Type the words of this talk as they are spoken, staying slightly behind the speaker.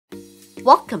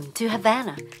Welcome to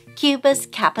Havana, Cuba's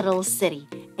capital city,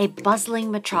 a bustling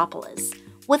metropolis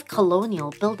with colonial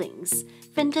buildings,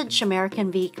 vintage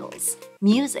American vehicles,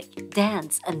 music,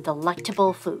 dance, and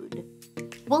delectable food.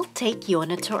 We'll take you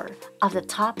on a tour of the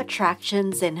top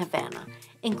attractions in Havana,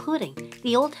 including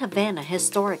the Old Havana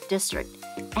Historic District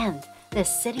and the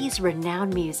city's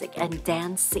renowned music and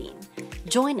dance scene.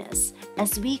 Join us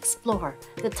as we explore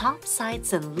the top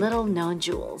sites and little-known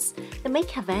jewels that make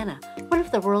Havana one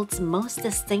of the world's most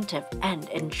distinctive and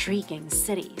intriguing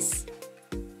cities.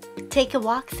 Take a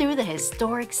walk through the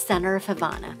historic center of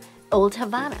Havana. Old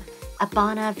Havana,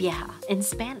 Habana Vieja in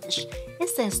Spanish,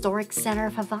 is the historic center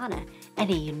of Havana and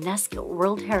a UNESCO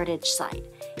World Heritage Site.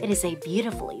 It is a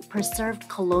beautifully preserved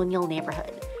colonial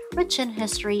neighborhood, rich in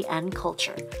history and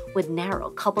culture, with narrow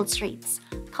cobbled streets,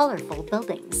 colorful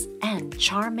buildings, and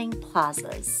charming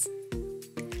plazas.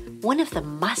 One of the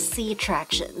must-see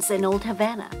attractions in Old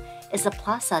Havana is the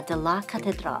Plaza de la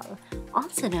Catedral,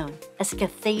 also known as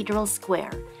Cathedral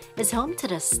Square, is home to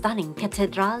the stunning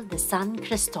Catedral de San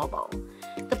Cristobal.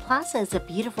 The plaza is a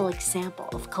beautiful example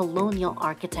of colonial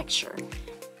architecture,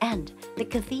 and the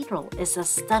cathedral is a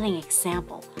stunning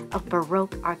example of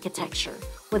Baroque architecture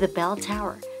with a bell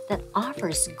tower that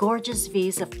offers gorgeous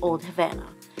views of Old Havana.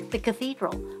 The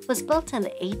cathedral was built in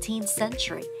the 18th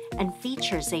century and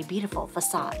features a beautiful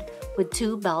facade with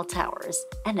two bell towers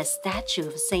and a statue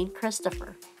of Saint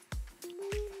Christopher.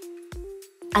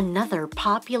 Another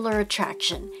popular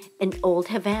attraction in Old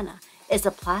Havana is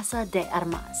the Plaza de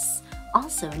Armas,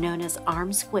 also known as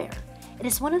Arms Square. It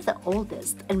is one of the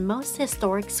oldest and most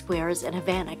historic squares in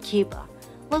Havana, Cuba.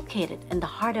 Located in the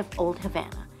heart of Old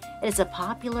Havana, it is a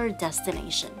popular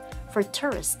destination for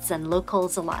tourists and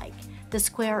locals alike. The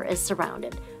square is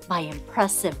surrounded by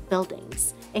impressive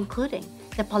buildings, including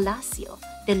the Palacio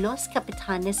de los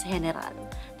Capitanes General,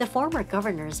 the former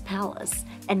governor's palace,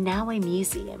 and now a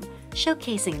museum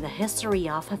showcasing the history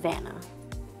of Havana.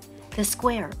 The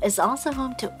square is also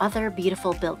home to other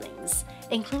beautiful buildings,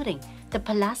 including the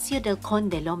Palacio del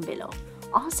Conde Lombilo,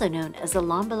 also known as the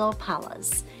Lombilo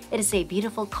Palace. It is a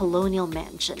beautiful colonial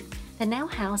mansion that now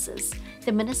houses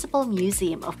the Municipal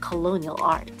Museum of Colonial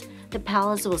Art. The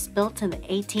palace was built in the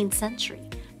 18th century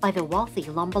by the wealthy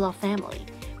Lombilo family,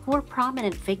 who were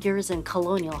prominent figures in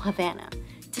colonial Havana.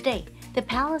 Today, the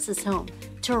palace is home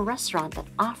to a restaurant that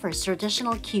offers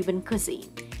traditional Cuban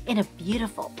cuisine in a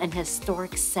beautiful and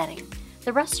historic setting.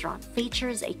 The restaurant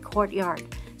features a courtyard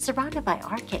surrounded by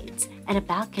arcades and a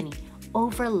balcony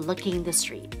overlooking the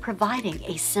street, providing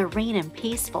a serene and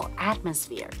peaceful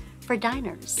atmosphere for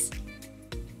diners.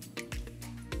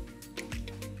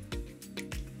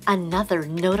 Another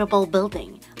notable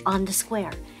building on the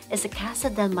square is the Casa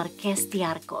del Marqués de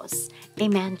Arcos, a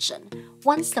mansion,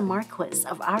 once the Marquis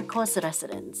of Arcos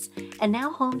residence, and now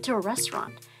home to a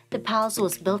restaurant. The palace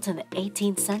was built in the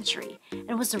 18th century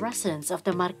and was the residence of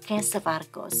the Marqués of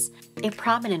Arcos, a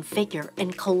prominent figure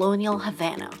in colonial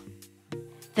Havana.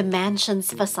 The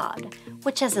mansion's facade,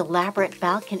 which has elaborate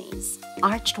balconies,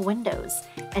 arched windows,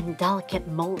 and delicate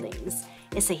moldings,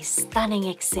 is a stunning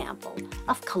example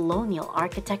of colonial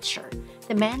architecture.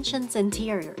 The mansion's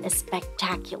interior is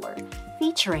spectacular,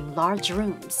 featuring large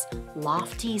rooms,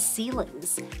 lofty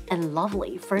ceilings, and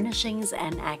lovely furnishings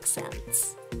and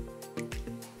accents.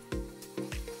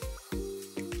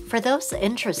 For those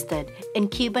interested in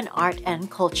Cuban art and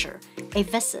culture, a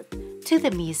visit to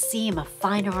the Museum of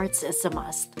Fine Arts is a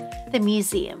must. The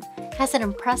museum has an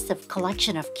impressive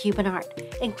collection of Cuban art,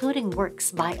 including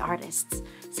works by artists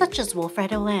such as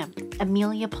Wilfredo Lam,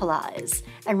 Emilia Pelaez,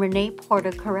 and Rene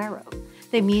Porto Carrero.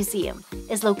 The museum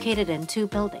is located in two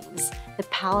buildings, the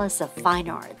Palace of Fine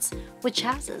Arts, which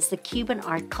houses the Cuban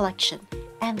art collection,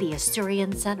 and the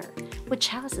Asturian Center, which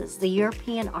houses the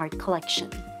European art collection.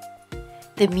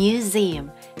 The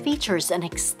museum features an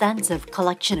extensive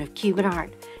collection of Cuban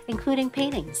art, including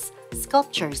paintings,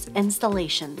 sculptures,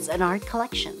 installations, and art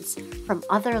collections from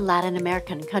other Latin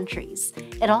American countries.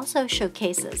 It also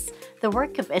showcases the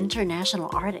work of international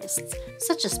artists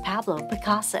such as Pablo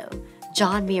Picasso,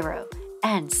 John Miro,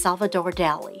 and Salvador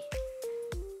Dali.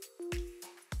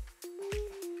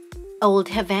 Old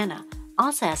Havana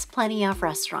also has plenty of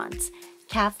restaurants,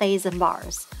 cafes, and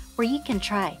bars where you can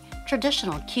try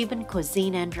traditional Cuban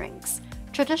cuisine and drinks.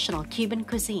 Traditional Cuban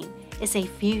cuisine is a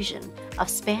fusion of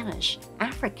Spanish,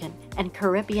 African, and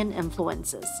Caribbean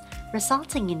influences,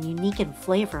 resulting in unique and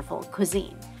flavorful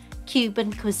cuisine.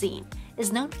 Cuban cuisine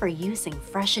is known for using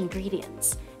fresh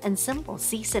ingredients and simple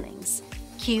seasonings.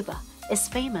 Cuba is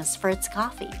famous for its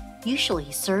coffee,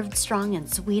 usually served strong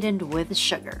and sweetened with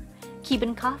sugar.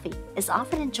 Cuban coffee is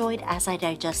often enjoyed as a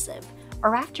digestive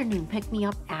or afternoon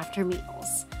pick-me-up after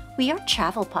meals. We are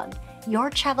Travel Pug, your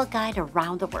travel guide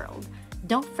around the world.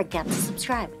 Don't forget to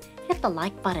subscribe, hit the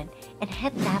like button, and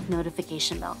hit that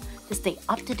notification bell to stay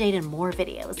up to date on more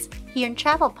videos here in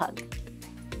Travel Pug.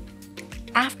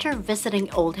 After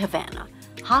visiting Old Havana,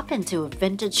 hop into a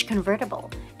vintage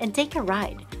convertible and take a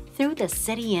ride through the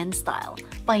city in style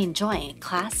by enjoying a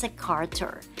classic car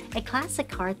tour. A classic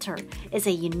car tour is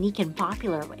a unique and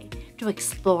popular way to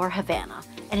explore Havana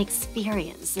and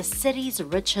experience the city's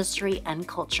rich history and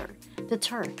culture. The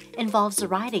tour involves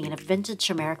riding in a vintage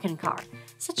American car,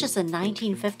 such as a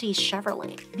 1950s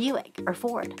Chevrolet, Buick, or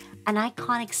Ford, an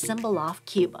iconic symbol of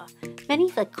Cuba. Many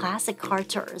of the classic car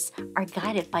tours are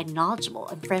guided by knowledgeable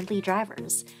and friendly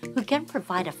drivers who can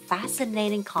provide a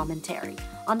fascinating commentary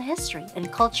on the history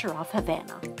and culture of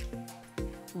Havana.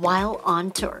 While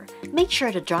on tour, make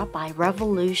sure to drop by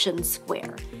Revolution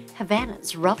Square.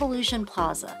 Havana's Revolution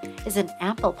Plaza is an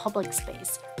ample public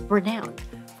space renowned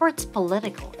for its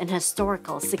political and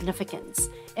historical significance.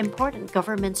 Important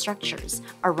government structures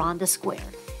are on the square.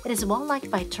 It is well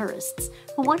liked by tourists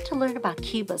who want to learn about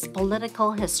Cuba's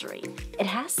political history. It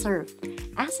has served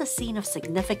as a scene of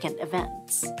significant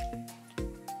events.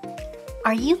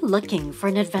 Are you looking for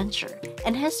an adventure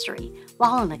and history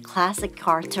while on a classic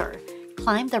car tour?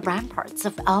 Climb the ramparts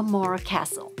of El Morro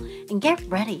Castle and get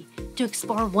ready to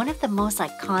explore one of the most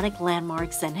iconic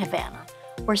landmarks in Havana,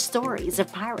 where stories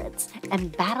of pirates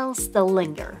and battles still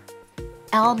linger.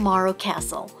 El Morro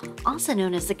Castle, also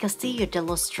known as the Castillo de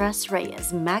los Tres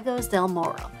Reyes Magos del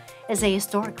Morro, is a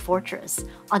historic fortress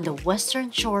on the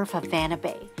western shore of Havana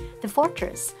Bay. The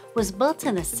fortress was built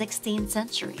in the 16th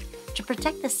century to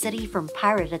protect the city from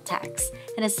pirate attacks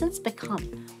and has since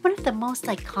become one of the most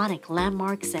iconic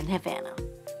landmarks in Havana.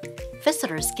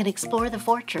 Visitors can explore the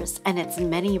fortress and its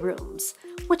many rooms,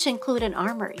 which include an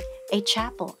armory, a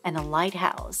chapel, and a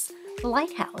lighthouse. The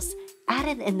lighthouse,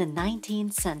 added in the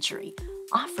 19th century,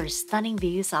 offers stunning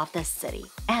views of the city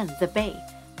and the bay.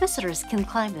 Visitors can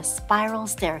climb the spiral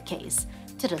staircase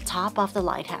to the top of the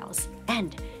lighthouse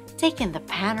and take in the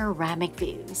panoramic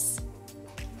views.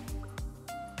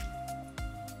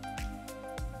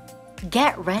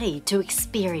 Get ready to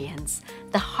experience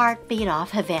the heartbeat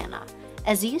of Havana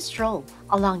as you stroll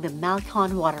along the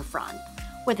Malcon waterfront,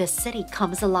 where the city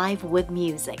comes alive with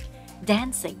music,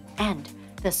 dancing, and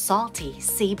the salty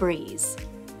sea breeze.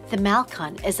 The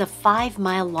Malcon is a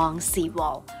 5-mile-long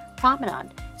seawall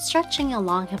promenade stretching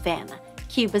along Havana,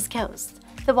 Cuba's coast.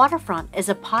 The waterfront is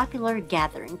a popular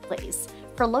gathering place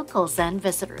for locals and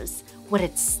visitors with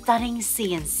its stunning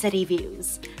sea and city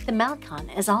views. The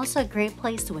Malcon is also a great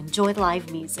place to enjoy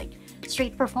live music,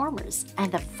 street performers,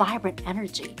 and the vibrant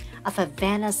energy of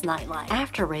Havana's nightlife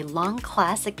after a long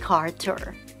classic car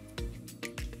tour.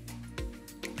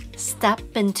 Step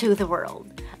into the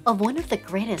world of one of the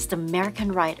greatest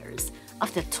American writers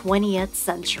of the 20th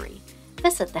century.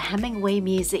 Visit the Hemingway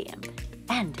Museum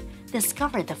and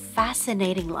discover the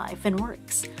fascinating life and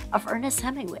works of Ernest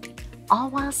Hemingway, all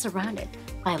while surrounded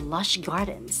by lush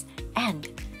gardens and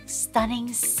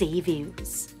stunning sea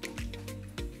views.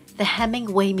 The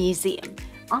Hemingway Museum,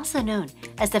 also known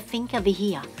as the Finca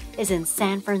Vigía, is in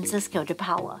San Francisco de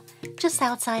Paula, just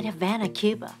outside Havana,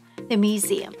 Cuba. The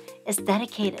museum is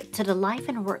dedicated to the life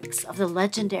and works of the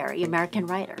legendary American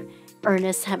writer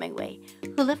Ernest Hemingway,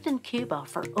 who lived in Cuba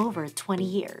for over 20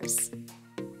 years.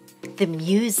 The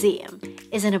museum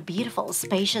is in a beautiful,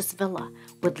 spacious villa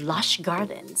with lush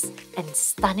gardens and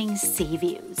stunning sea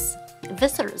views.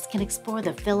 Visitors can explore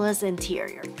the villa's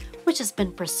interior, which has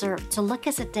been preserved to look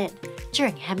as it did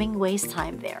during Hemingway's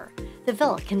time there. The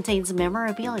villa contains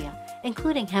memorabilia,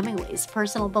 including Hemingway's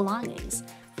personal belongings,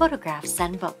 photographs,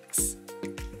 and books.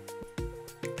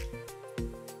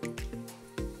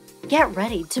 Get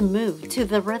ready to move to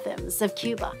the rhythms of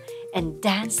Cuba and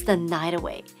dance the night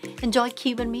away. Enjoy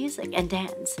Cuban music and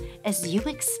dance as you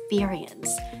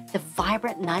experience the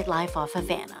vibrant nightlife of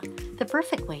Havana, the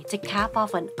perfect way to cap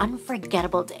off an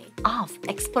unforgettable day of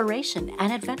exploration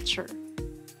and adventure.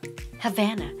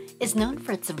 Havana is known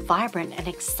for its vibrant and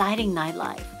exciting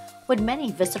nightlife, with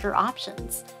many visitor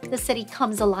options. The city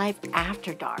comes alive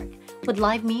after dark, with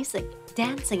live music,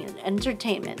 dancing, and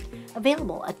entertainment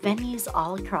available at venues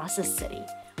all across the city.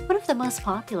 One of the most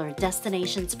popular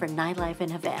destinations for nightlife in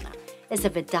Havana is the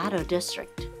Vedado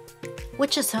district,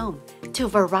 which is home to a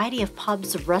variety of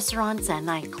pubs, restaurants, and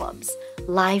nightclubs.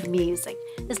 Live music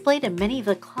is played in many of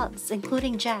the clubs,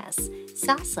 including jazz,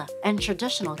 salsa, and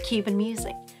traditional Cuban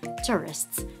music.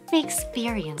 Tourists may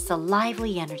experience the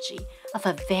lively energy of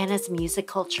Havana's music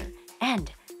culture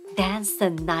and dance the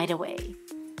night away.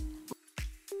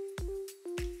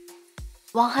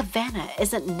 While Havana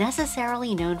isn't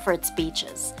necessarily known for its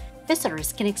beaches,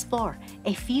 visitors can explore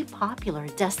a few popular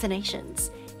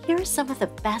destinations. Here are some of the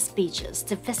best beaches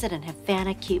to visit in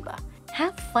Havana, Cuba.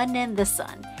 Have fun in the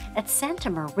sun at Santa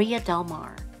Maria del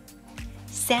Mar.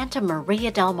 Santa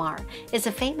Maria del Mar is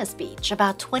a famous beach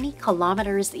about 20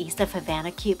 kilometers east of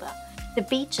Havana, Cuba. The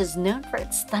beach is known for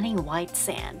its stunning white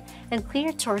sand and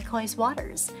clear turquoise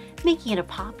waters, making it a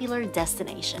popular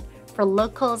destination for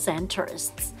locals and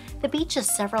tourists. The beach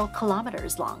is several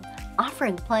kilometers long,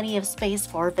 offering plenty of space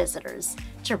for visitors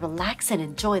to relax and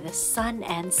enjoy the sun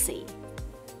and sea.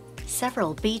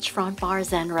 Several beachfront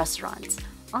bars and restaurants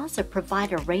also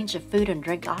provide a range of food and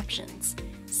drink options.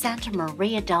 Santa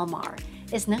Maria del Mar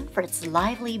is known for its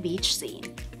lively beach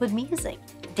scene, with music,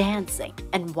 dancing,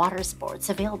 and water sports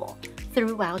available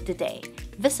throughout the day.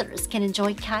 Visitors can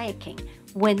enjoy kayaking,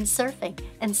 windsurfing,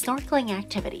 and snorkeling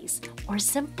activities, or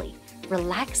simply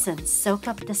relax and soak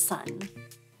up the sun.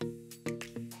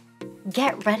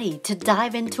 Get ready to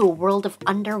dive into a world of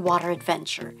underwater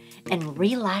adventure and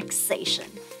relaxation.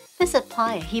 Visit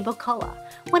Playa Hibacoa,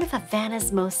 one of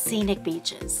Havana's most scenic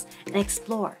beaches, and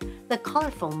explore the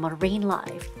colorful marine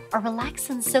life, or relax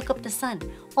and soak up the sun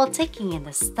while taking in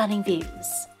the stunning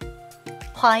views.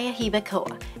 Playa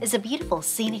Hibacoa is a beautiful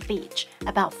scenic beach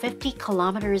about 50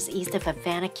 kilometers east of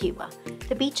Havana, Cuba.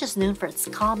 The beach is known for its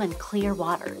calm and clear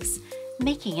waters,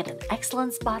 making it an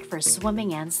excellent spot for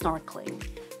swimming and snorkeling.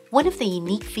 One of the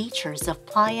unique features of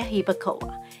Playa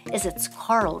Hibacoa is its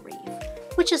coral reef,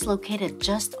 which is located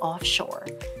just offshore.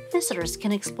 Visitors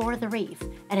can explore the reef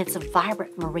and its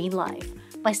vibrant marine life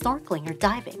by snorkeling or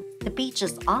diving. The beach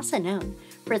is also known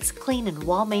for its clean and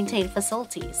well-maintained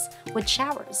facilities, with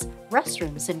showers,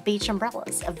 restrooms, and beach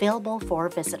umbrellas available for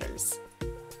visitors.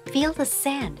 Feel the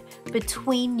sand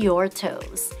between your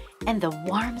toes and the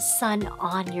warm sun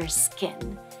on your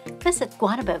skin. Visit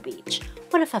Guanabo Beach,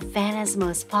 one of Havana's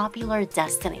most popular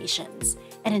destinations,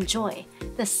 and enjoy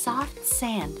the soft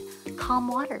sand, calm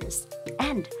waters,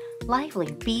 and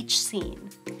lively beach scene.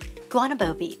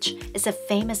 Guanabo Beach is a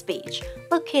famous beach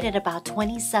located about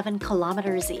 27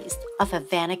 kilometers east of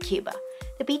Havana, Cuba.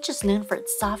 The beach is known for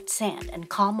its soft sand and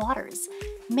calm waters,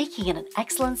 making it an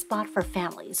excellent spot for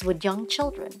families with young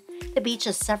children. The beach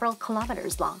is several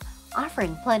kilometers long,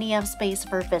 offering plenty of space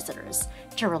for visitors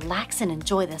to relax and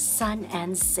enjoy the sun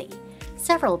and sea.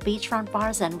 Several beachfront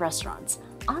bars and restaurants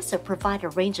also provide a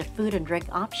range of food and drink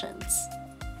options.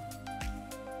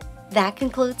 That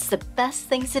concludes the best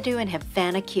things to do in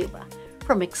Havana, Cuba,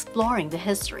 from exploring the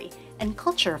history and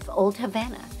culture of Old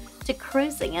Havana to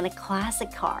cruising in a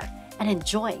classic car and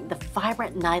enjoying the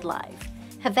vibrant nightlife.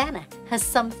 Havana has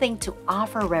something to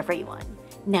offer everyone.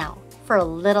 Now, for a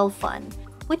little fun,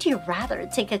 would you rather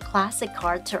take a classic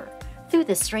car tour through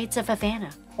the streets of Havana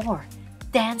or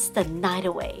dance the night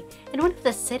away in one of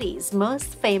the city's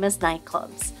most famous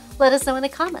nightclubs? Let us know in the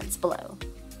comments below.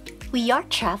 We are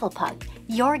Travel Pug,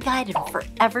 your guide and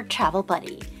forever travel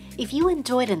buddy. If you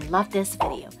enjoyed and loved this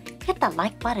video, hit that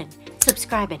like button,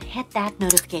 subscribe, and hit that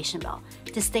notification bell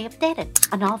to stay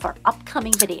updated on all of our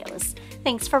upcoming videos.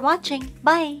 Thanks for watching.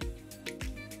 Bye!